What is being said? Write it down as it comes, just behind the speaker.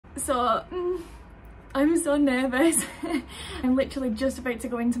So I'm so nervous. I'm literally just about to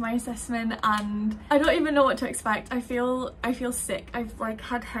go into my assessment and I don't even know what to expect. I feel sick. I've like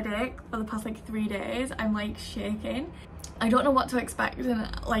had headache for the past like 3 days. I'm like shaking. I don't know what to expect, and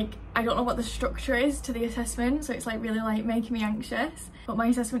like I don't know what the structure is to the assessment, so it's like really like making me anxious. But my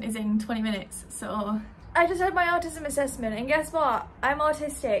assessment is in 20 minutes, so I just had my autism assessment, and guess what? I'm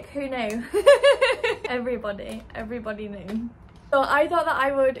autistic. Who knew? Everybody knew. So I thought that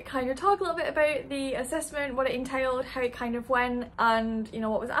I would kind of talk a little bit about the assessment, what it entailed, how it kind of went, and you know,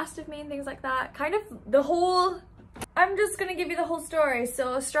 what was asked of me and things like that. Kind of the whole, I'm just gonna give you the whole story,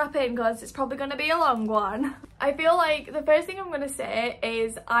 so strap in because it's probably gonna be a long one. I feel like the first thing I'm gonna say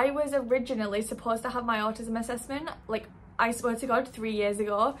is I was originally supposed to have my autism assessment, like I swear to God, 3 years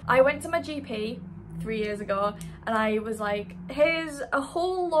ago. I went to my GP 3 years ago and I was like, here's a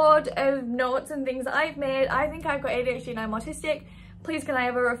whole load of notes and things that I've made. I think I've got ADHD and I'm autistic. Please can I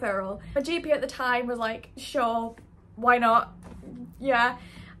have a referral? My GP at the time was like, sure, why not? Yeah,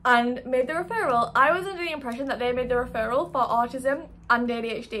 and made the referral. I was under the impression that they made the referral for autism and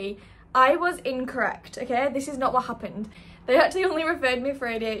ADHD. I was incorrect, okay? This is not what happened. They actually only referred me for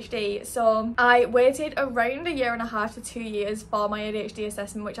ADHD, so I waited around 1.5 to 2 years for my ADHD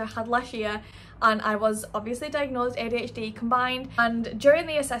assessment, which I had last year, and I was obviously diagnosed ADHD combined. And during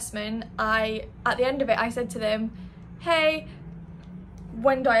the assessment, at the end of it, I said to them, hey,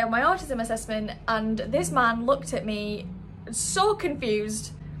 when do I have my autism assessment? And this man looked at me so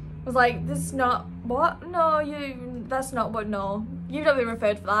confused, was like, this is not, what? No, that's not what, no. You've not been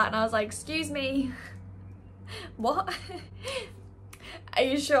referred for that. And I was like, excuse me, what? Are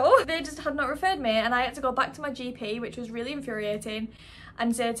you sure? They just had not referred me, and I had to go back to my GP, which was really infuriating,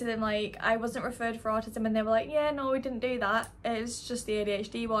 and say to them like, I wasn't referred for autism, and they were like, yeah, no, we didn't do that. It's just the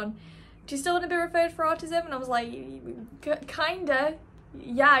ADHD one. Do you still want to be referred for autism? And I was like, kinda.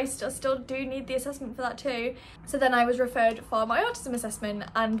 Yeah, I still do need the assessment for that too. So then I was referred for my autism assessment,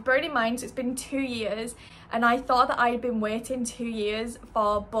 and bearing in mind it's been 2 years, and I thought that I'd been waiting 2 years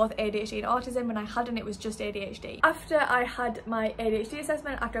for both ADHD and autism, and I hadn't. It was just ADHD. After I had my ADHD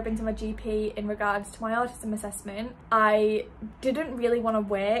assessment, after I've been to my GP in regards to my autism assessment, I didn't really want to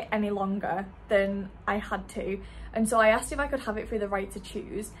wait any longer than I had to, and so I asked if I could have it through the right to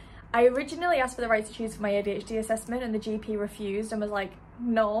choose. I originally asked for the right to choose for my ADHD assessment, and the GP refused and was like,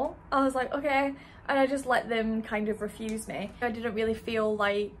 no. I was like, okay, and I just let them kind of refuse me. I didn't really feel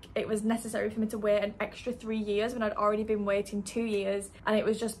like it was necessary for me to wait an extra 3 years when I'd already been waiting 2 years, and it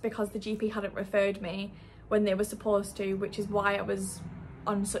was just because the GP hadn't referred me when they were supposed to, which is why I was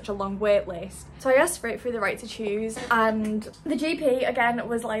on such a long wait list. So I asked for it through the right to choose, and the GP again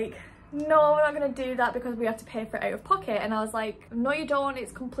was like, no, we're not going to do that because we have to pay for it out of pocket. And I was like, no you don't,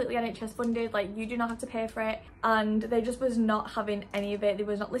 it's completely NHS funded, like you do not have to pay for it. And they just was not having any of it. They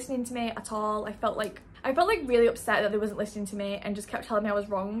was not listening to me at all. I felt like really upset that they wasn't listening to me and just kept telling me I was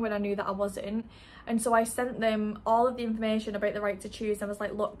wrong when I knew that I wasn't. And so I sent them all of the information about the right to choose, and I was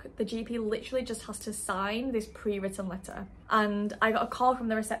like, look, the GP literally just has to sign this pre-written letter. And I got a call from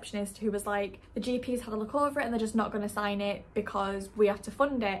the receptionist who was like, the GP's had a look over it and they're just not going to sign it because we have to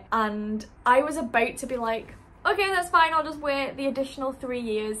fund it. And I was about to be like, okay, that's fine, I'll just wait the additional 3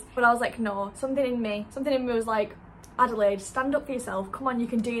 years. But I was like, no, something in me was like, Adelaide, stand up for yourself, come on, you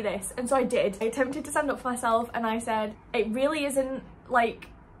can do this. And so I did. I attempted to stand up for myself, and I said, it really isn't like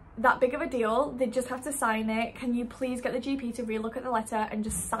that big of a deal, they just have to sign it. Can you please get the GP to relook at the letter and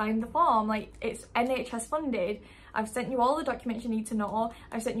just sign the form? Like, it's NHS funded. I've sent you all the documents you need to know.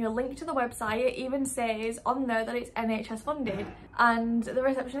 I've sent you a link to the website. It even says on there that it's NHS funded. And the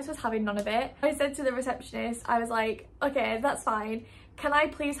receptionist was having none of it. I said to the receptionist, I was like, okay, that's fine. Can I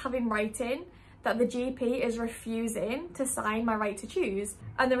please have in writing that the GP is refusing to sign my right to choose?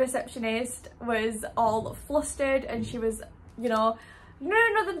 And the receptionist was all flustered, and she was, you know,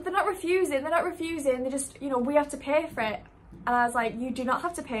 no, they're not refusing, they just, you know, we have to pay for it. And I was like, you do not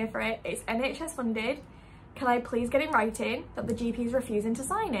have to pay for it, it's NHS funded. Can I please get in writing that the GP is refusing to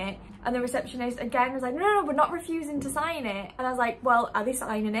sign it? And the receptionist again was like, no, we're not refusing to sign it. And I was like, well, are they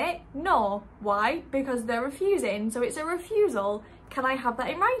signing it? No. Why? Because they're refusing, so it's a refusal. Can I have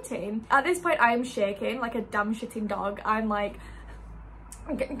that in writing? At this point, I am shaking like a damn shitting dog. I'm like,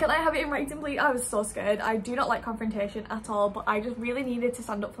 can I have it in writing, please? I was so scared. I do not like confrontation at all, but I just really needed to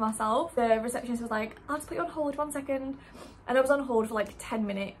stand up for myself. The receptionist was like, I'll just put you on hold 1 second. And I was on hold for like 10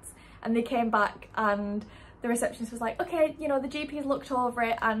 minutes, and they came back, and the receptionist was like, okay, you know, the GP's looked over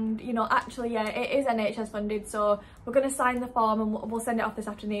it, and, you know, actually, yeah, it is NHS funded, so we're going to sign the form and we'll send it off this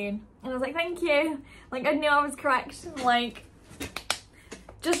afternoon. And I was like, thank you. Like, I knew I was correct. Like,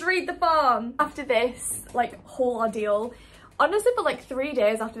 just read the form. After this, like, whole ordeal, Honestly, for like 3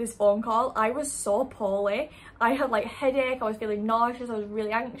 days after this phone call, I was so poorly. I had like headache, I was feeling nauseous, I was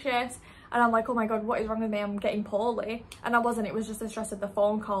really anxious. And I'm like, oh my God, what is wrong with me? I'm getting poorly. And I wasn't, it was just the stress of the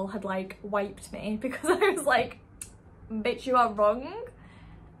phone call had like wiped me, because I was like, bitch, you are wrong.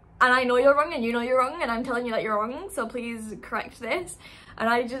 And I know you're wrong and you know you're wrong, and I'm telling you that you're wrong, so please correct this. And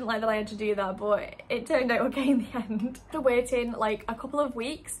I didn't like that I had to do that, but it turned out okay in the end. After waiting like a couple of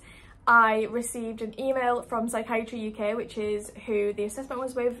weeks, I received an email from Psychiatry-UK, which is who the assessment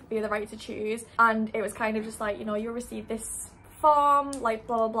was with via the Right to Choose. And it was kind of just like, you know, you'll receive this form, like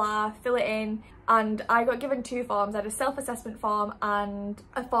blah blah blah, fill it in. And I got given 2 forms. I had a self-assessment form and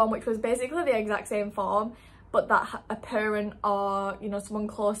a form which was basically the exact same form, but that a parent or, you know, someone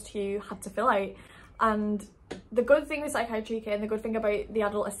close to you had to fill out. And the good thing with Psychiatry-UK and the good thing about the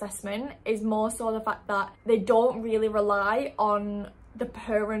adult assessment is more so the fact that they don't really rely on the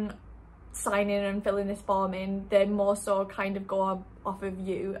parent signing and filling this form in. They more so kind of go off of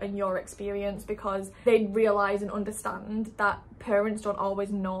you and your experience, because they realise and understand that parents don't always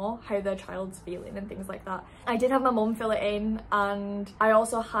know how their child's feeling and things like that. I did have my mum fill it in, and I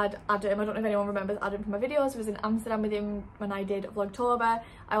also had Adam. I don't know if anyone remembers Adam from my videos. I was in Amsterdam with him when I did Vlogtober.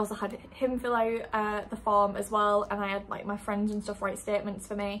 I also had him fill out the form as well, and I had like my friends and stuff write statements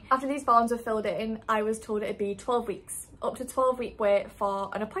for me. After these forms were filled in, I was told it'd be 12 weeks, up to 12-week wait for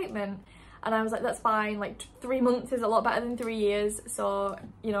an appointment. And I was like, that's fine, like 3 months is a lot better than 3 years, so,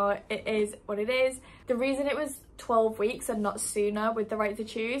 you know, it is what it is. The reason it was 12 weeks and not sooner with the Right to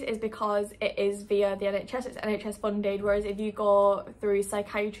Choose is because it is via the NHS, it's NHS funded, whereas if you go through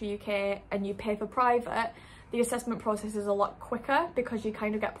Psychiatry-UK and you pay for private, the assessment process is a lot quicker, because you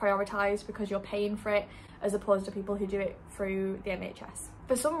kind of get prioritised because you're paying for it, as opposed to people who do it through the NHS.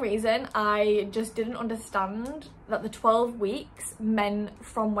 For some reason, I just didn't understand that the 12 weeks meant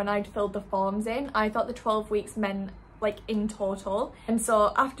from when I'd filled the forms in. I thought the 12 weeks meant like in total. And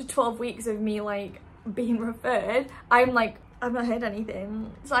so after 12 weeks of me like being referred, I'm like, I've not heard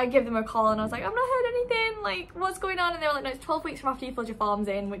anything. So I give them a call and I was like, I've not heard anything, like what's going on? And they were like, no, it's 12 weeks from after you filled your forms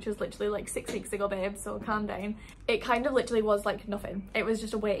in, which was literally like 6 weeks ago, babe, so calm down. It kind of literally was like nothing. It was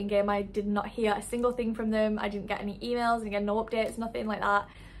just a waiting game. I did not hear a single thing from them. I didn't get any emails, I didn't get no updates, nothing like that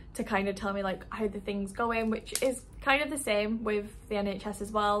to kind of tell me like how the thing's going, which is kind of the same with the NHS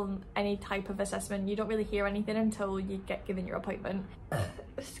as well. Any type of assessment, you don't really hear anything until you get given your appointment.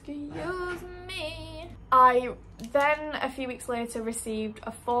 Excuse me. I then a few weeks later received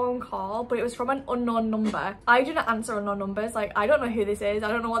a phone call, but it was from an unknown number. I do not answer unknown numbers. Like, I don't know who this is, I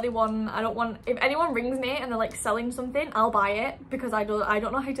don't know what they want. I don't want, if anyone rings me and they're like selling something, I'll buy it, because I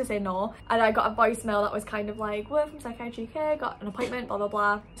don't know how to say no. And I got a voicemail that was kind of like, we're from Psychiatry-UK, got an appointment, blah blah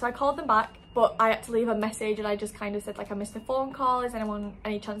blah. So I called them back, but I had to leave a message, and I just kind of said like, I missed a phone call, is anyone,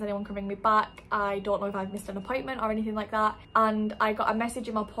 any chance anyone can ring me back? I don't know if I've missed an appointment or anything like that. And I got a message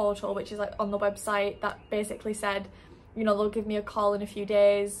in my portal, which is like on the website, that basically said, you know, they'll give me a call in a few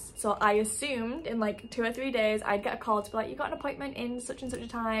days. So I assumed in like 2 or 3 days I'd get a call to be like, you got an appointment in such and such a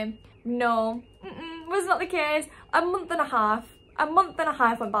time. No, was not the case. A month and a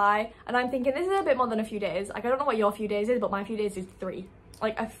half went by, and I'm thinking this is a bit more than a few days. Like, I don't know what your few days is, but my few days is 3.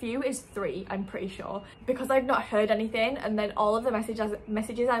 Like, a few is 3, I'm pretty sure, because I've not heard anything. And then all of the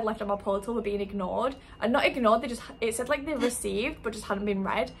messages I'd left on my portal were being ignored, and not ignored, it said like they received but just hadn't been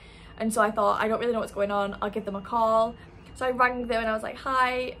read. And so I thought, I don't really know what's going on, I'll give them a call. So I rang them and I was like,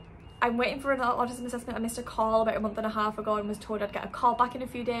 hi, I'm waiting for an autism assessment. I missed a call about a month and a half ago and was told I'd get a call back in a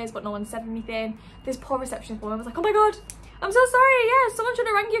few days, but no one said anything. This poor receptionist woman was like, oh my God, I'm so sorry, yeah, someone should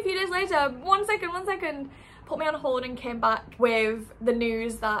have rang you a few days later. One second. Put me on hold and came back with the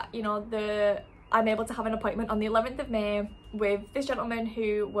news that, you know, I'm able to have an appointment on the 11th of May with this gentleman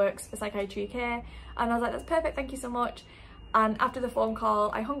who works for Psychiatry-UK. And I was like, that's perfect, thank you so much. And after the phone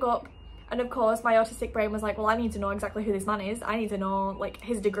call, I hung up. And of course, my autistic brain was like, well, I need to know exactly who this man is. I need to know like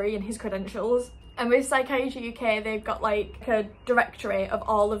his degree and his credentials. And with Psychiatry-UK, they've got like a directory of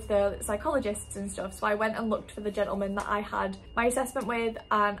all of the psychologists and stuff. So I went and looked for the gentleman that I had my assessment with,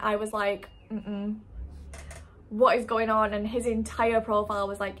 and I was like, what is going on? And his entire profile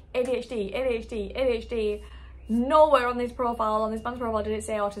was like ADHD, ADHD, ADHD. Nowhere on this profile, on this man's profile, did it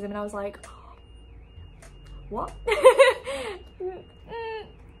say autism. And I was like, what?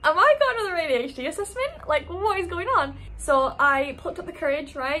 Am I got another ADHD assessment? Like, what is going on? So I plucked up the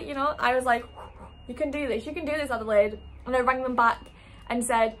courage, right? You know, I was like, you can do this, Adelaide. And I rang them back and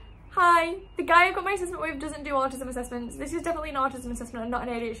said, hi, the guy I've got my assessment with doesn't do autism assessments. This is definitely an autism assessment and not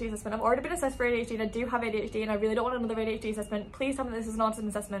an ADHD assessment. I've already been assessed for ADHD and I do have ADHD and I really don't want another ADHD assessment. Please tell me this is an autism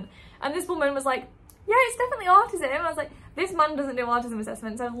assessment. And this woman was like, yeah, it's definitely autism. I was like, this man doesn't do autism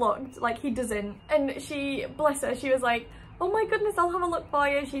assessments. I've looked, like, he doesn't. And she, bless her, she was like, oh my goodness, I'll have a look for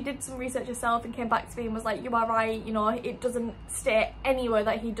you. She did some research herself and came back to me and was like, you are right, you know, it doesn't state anywhere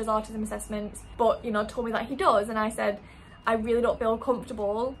that he does autism assessments, but, you know, told me that he does. And I said, I really don't feel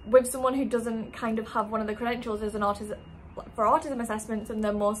comfortable with someone who doesn't kind of have one of the credentials as an autism for autism assessments, and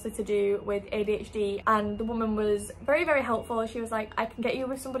they're mostly to do with ADHD. And the woman was very, very helpful. She was like, I can get you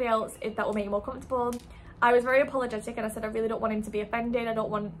with somebody else if that will make you more comfortable. I was very apologetic and I said I really don't want him to be offended. I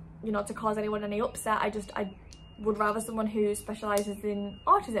don't want, you know, to cause anyone any upset. I would rather someone who specialises in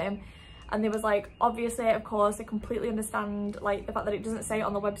autism. And they was like, obviously, of course, I completely understand like the fact that it doesn't say it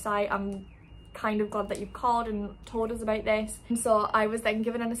on the website. I'm kind of glad that you've called and told us about this. And so I was then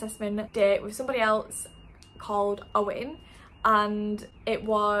given an assessment date with somebody else called Owen, and it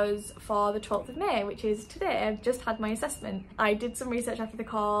was for the 12th of May, which is today. I've just had my assessment. I did some research after the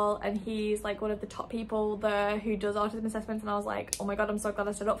call, and he's like one of the top people there who does autism assessments, and I was like, oh my god, I'm so glad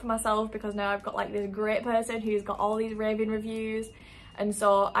I stood up for myself, because now I've got like this great person who's got all these raving reviews. And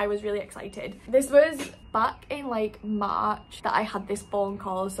so I was really excited. This was back in like March that I had this phone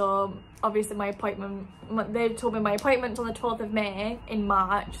call. So obviously my appointment, they told me my appointment's on the 12th of May in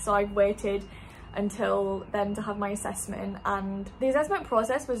March, so I waited until then to have my assessment. And the assessment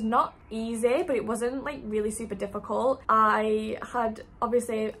process was not easy, but it wasn't like really super difficult. I had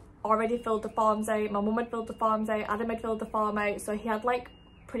obviously already filled the forms out, my mum had filled the forms out, Adam had filled the form out, so he had like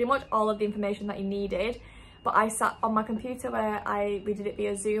pretty much all of the information that he needed. But I sat on my computer where we did it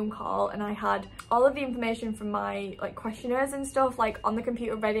via Zoom call, and I had all of the information from my like questionnaires and stuff like on the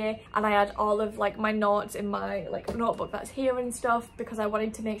computer ready, and I had all of like my notes in my like notebook that's here and stuff, because I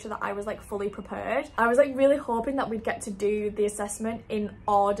wanted to make sure that I was like fully prepared. I was like really hoping that we'd get to do the assessment in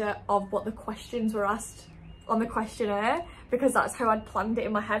order of what the questions were asked on the questionnaire, because that's how I'd planned it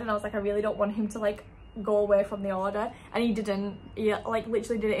in my head, and I was like, I really don't want him to like go away from the order. And he didn't. He like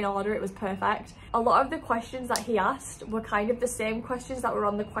literally did it in order. It was perfect. A lot of the questions that he asked were kind of the same questions that were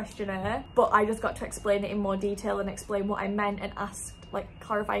on the questionnaire, but I just got to explain it in more detail and explain what I meant, and asked like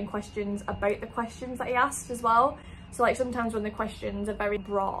clarifying questions about the questions that he asked as well. So like sometimes when the questions are very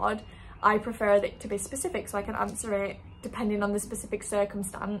broad, I prefer it to be specific so I can answer it depending on the specific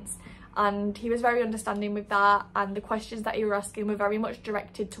circumstance. And he was very understanding with that, and the questions that he was asking were very much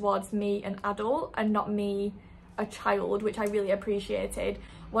directed towards me, an adult, and not me, a child, which I really appreciated.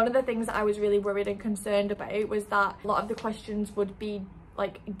 One of the things that I was really worried and concerned about was that a lot of the questions would be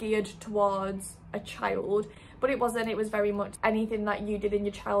like geared towards a child, but it wasn't. It was very much anything that you did in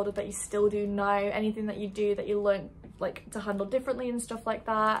your childhood that you still do now, anything that you do that you learned like to handle differently and stuff like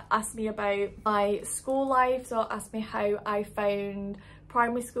that. Asked me about my school life, so asked me how I found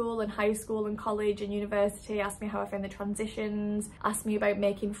primary school and high school and college and university, asked me how I found the transitions, asked me about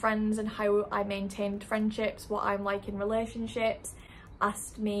making friends and how I maintained friendships, what I'm like in relationships,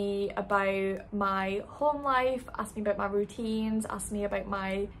 asked me about my home life, asked me about my routines, asked me about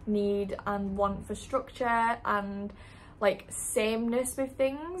my need and want for structure and like sameness with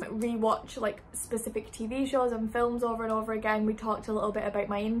things, rewatch like specific TV shows and films over and over again. We talked a little bit about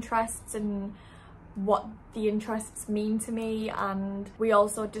my interests and what the interests mean to me, and we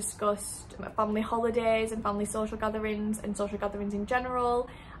also discussed family holidays and family social gatherings and social gatherings in general.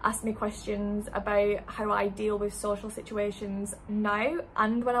 Asked me questions about how I deal with social situations now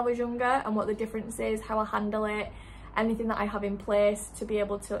and when I was younger, and what the difference is, how I handle it, anything that I have in place to be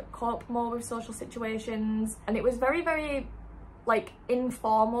able to cope more with social situations. And it was very, very like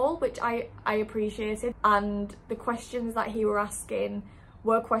informal, which I appreciated. And the questions that he were asking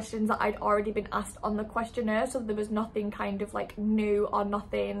were questions that I'd already been asked on the questionnaire, so there was nothing kind of like new or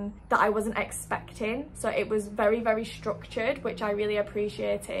nothing that I wasn't expecting. So it was very, very structured, which I really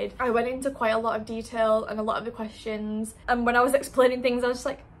appreciated. I went into quite a lot of detail and a lot of the questions, and when I was explaining things I was just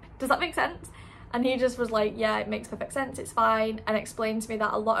like, does that make sense? And he just was like, yeah, it makes perfect sense, it's fine, and explained to me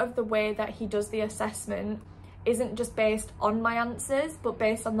that a lot of the way that he does the assessment isn't just based on my answers, but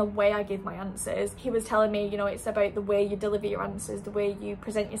based on the way I give my answers. He was telling me, you know, it's about the way you deliver your answers, the way you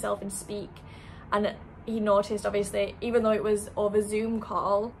present yourself and speak. And he noticed, obviously, even though it was over Zoom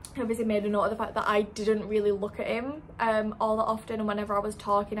call, he obviously made a note of the fact that I didn't really look at him all that often, and whenever I was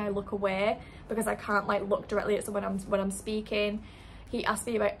talking I look away because I can't like look directly at someone when I'm speaking. He asked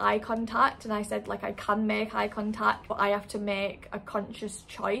me about eye contact, and I said like I can make eye contact, but I have to make a conscious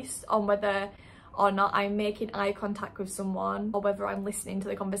choice on whether or not I'm making eye contact with someone or whether I'm listening to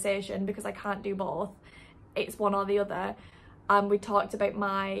the conversation, because I can't do both. It's one or the other. We talked about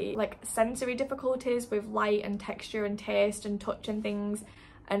my like sensory difficulties with light and texture and taste and touch and things,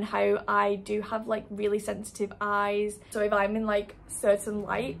 and how I do have like really sensitive eyes. So if I'm in like certain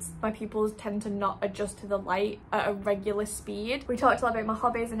lights, my pupils tend to not adjust to the light at a regular speed. We talked a lot about my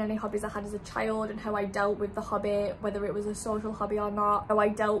hobbies and any hobbies I had as a child and how I dealt with the hobby, whether it was a social hobby or not, how I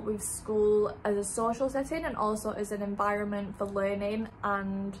dealt with school as a social setting and also as an environment for learning,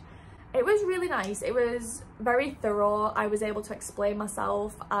 and it was really nice. It was very thorough. I was able to explain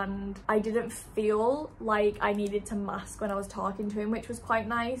myself and I didn't feel like I needed to mask when I was talking to him, which was quite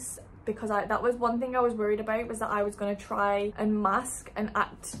nice, because that was one thing I was worried about, was that I was going to try and mask and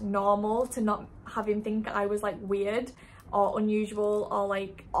act normal to not have him think I was like weird or unusual or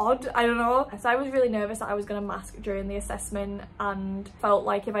like odd, I don't know. So I was really nervous that I was going to mask during the assessment, and felt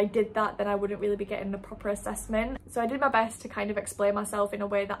like if I did that then I wouldn't really be getting the proper assessment. So I did my best to kind of explain myself in a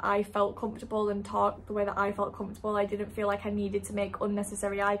way that I felt comfortable and talk the way that I felt comfortable. I didn't feel like I needed to make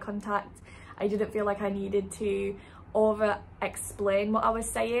unnecessary eye contact. I didn't feel like I needed to over explain what I was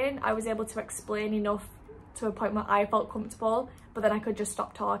saying. I was able to explain enough to a point where I felt comfortable, but then I could just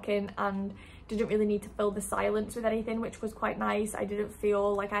stop talking and didn't really need to fill the silence with anything, which was quite nice. I didn't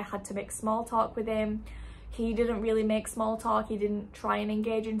feel like I had to make small talk with him. He didn't really make small talk. He didn't try and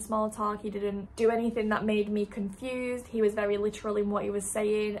engage in small talk. He didn't do anything that made me confused. He was very literal in what he was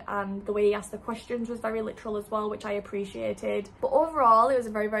saying, and the way he asked the questions was very literal as well, which I appreciated. But overall, it was a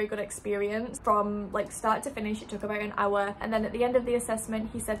very, very good experience. From like start to finish, it took about an hour. And then at the end of the assessment,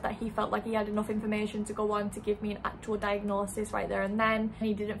 he said that he felt like he had enough information to go on to give me an actual diagnosis right there and then. And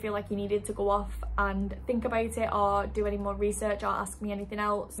he didn't feel like he needed to go off and think about it or do any more research or ask me anything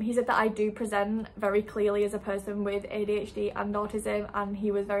else. He said that I do present very clearly as a person with ADHD and autism, and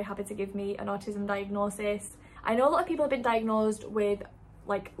he was very happy to give me an autism diagnosis. I know a lot of people have been diagnosed with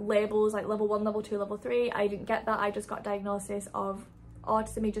like labels like level 1, level 2, level 3. I didn't get that. I just got diagnosis of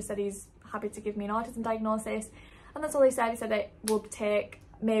autism. He just said he's happy to give me an autism diagnosis, and that's all he said. He said it would take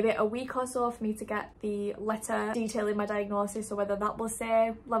maybe a week or so for me to get the letter detailing my diagnosis, so whether that will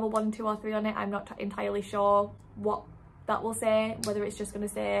say level 1, 2 or 3 on it, I'm not entirely sure what that will say, whether it's just going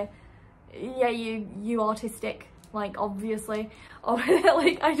to say, yeah, you autistic, like obviously, or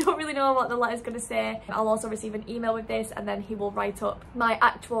like I don't really know what the letter's going to say. I'll also receive an email with this, and then he will write up my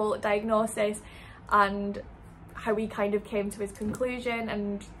actual diagnosis and how he kind of came to his conclusion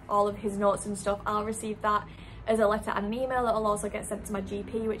and all of his notes and stuff. I'll receive that as a letter and an email. It'll also get sent to my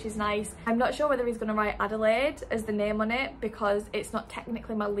GP, which is nice. I'm not sure whether he's going to write Adelaide as the name on it, because it's not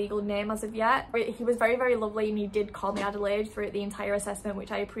technically my legal name as of yet. He was very, very lovely, and he did call me Adelaide throughout the entire assessment,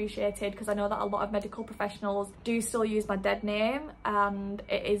 which I appreciated, because I know that a lot of medical professionals do still use my dead name, and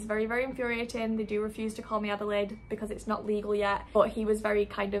it is very, very infuriating. They do refuse to call me Adelaide because it's not legal yet, but he was very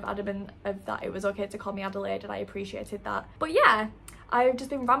kind of adamant of that it was okay to call me Adelaide, and I appreciated that. But yeah, I've just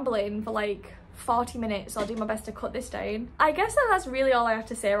been rambling for like 40 minutes, so I'll do my best to cut this down. I guess that's really all I have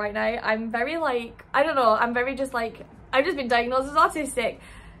to say right now. I'm very like, I don't know, I'm very just like, I've just been diagnosed as autistic.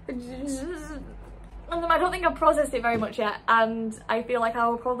 And I don't think I've processed it very much yet, and I feel like I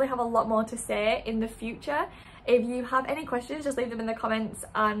will probably have a lot more to say in the future. If you have any questions, just leave them in the comments,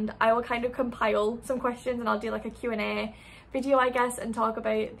 and I will kind of compile some questions and I'll do like a Q&A video, I guess, and talk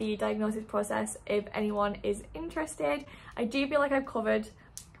about the diagnosis process if anyone is interested. I do feel like I've covered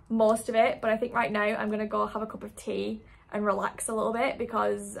most of it, but I think right now I'm gonna go have a cup of tea and relax a little bit,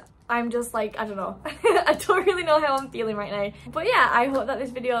 because I'm just like, I don't know, I don't really know how I'm feeling right now. But yeah, I hope that this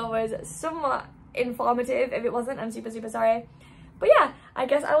video was somewhat informative. If it wasn't, I'm super, super sorry. But yeah, I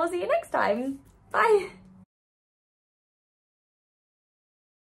guess I will see you next time. Bye.